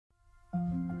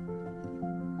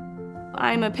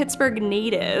I'm a Pittsburgh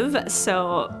native,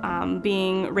 so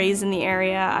being raised in the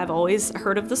area, I've always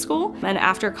heard of the school. And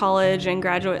after college and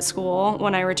graduate school,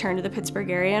 when I returned to the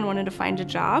Pittsburgh area and wanted to find a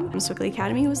job, Swickley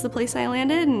Academy was the place I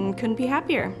landed and couldn't be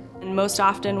happier. And most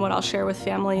often what I'll share with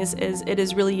families is it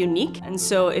is really unique. And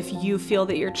so if you feel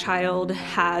that your child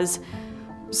has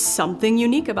something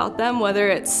unique about them, whether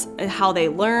it's how they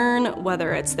learn,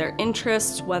 whether it's their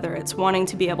interests, whether it's wanting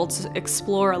to be able to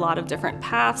explore a lot of different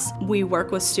paths. We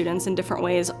work with students in different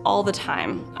ways all the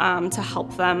time to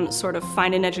help them sort of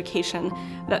find an education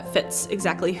that fits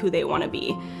exactly who they want to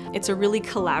be. It's a really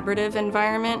collaborative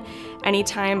environment.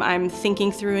 Anytime I'm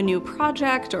thinking through a new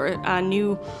project or a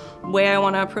new way I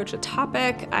want to approach a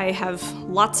topic, I have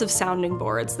lots of sounding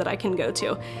boards that I can go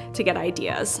to get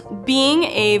ideas. Being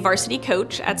a varsity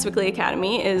coach at Swickley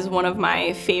Academy is one of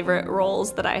my favorite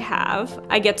roles that I have.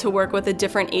 I get to work with a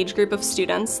different age group of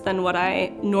students than what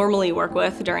I normally work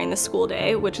with during the school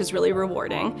day, which is really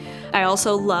rewarding. I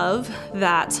also love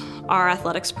that our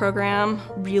athletics program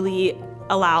really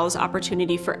allows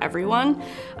opportunity for everyone.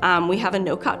 We have a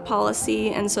no-cut policy,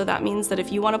 and so that means that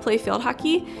if you want to play field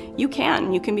hockey, you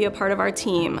can be a part of our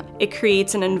team. It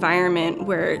creates an environment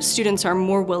where students are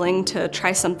more willing to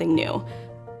try something new.